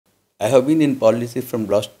I have been in policy from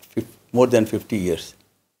more than 50 years.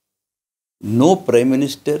 No Prime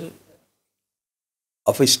Minister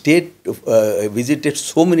of a state visited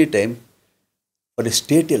so many times for a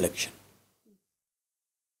state election.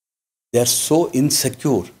 They are so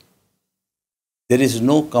insecure. There is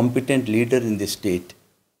no competent leader in the state.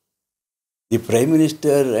 The Prime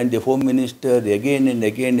Minister and the Home Minister again and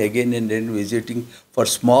again visiting for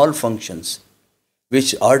small functions,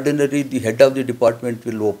 which ordinarily the head of the department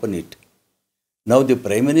will open it. Now the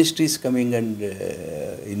Prime Minister is coming and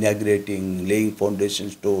inaugurating, laying foundation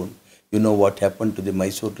stone. You know what happened to the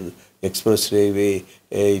Mysore Express Railway.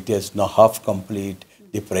 It is now half complete.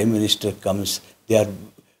 The Prime Minister comes. They are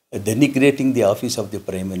denigrating the office of the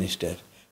Prime Minister.